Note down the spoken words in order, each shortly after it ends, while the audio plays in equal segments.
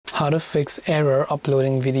how to fix error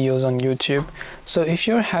uploading videos on YouTube. So if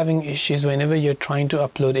you're having issues whenever you're trying to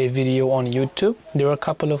upload a video on YouTube, there are a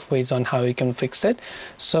couple of ways on how you can fix it.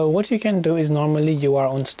 So what you can do is, normally you are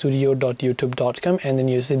on studio.youtube.com and then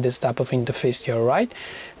you see this type of interface here, right?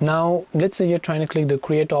 Now let's say you're trying to click the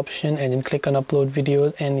create option and then click on upload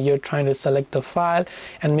videos, and you're trying to select the file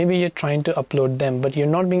and maybe you're trying to upload them but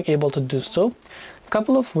you're not being able to do so.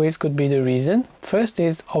 Couple of ways could be the reason. First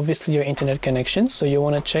is obviously your internet connection, so you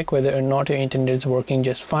want to check whether or not your internet is working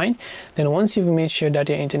just fine. Then once you've made sure that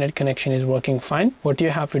your internet connection is working fine, what you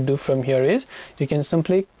have to do from here is you can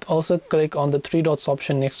simply also click on the three dots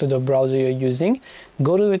option next to the browser you're using,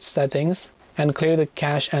 go to its settings and clear the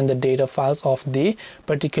cache and the data files of the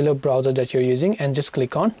particular browser that you're using, and just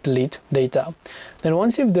click on delete data. Then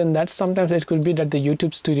once you've done that, sometimes it could be that the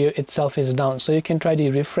YouTube Studio itself is down, so you can try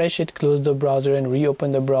to refresh it, close the browser and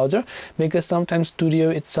reopen the browser, because sometimes Studio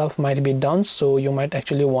itself might be down, so you might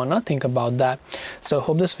actually wanna think about that. So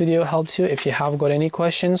hope this video helped you. If you have got any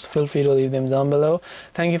questions, feel free to leave them down below.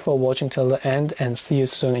 Thank you for watching till the end and see you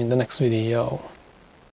soon in the next video.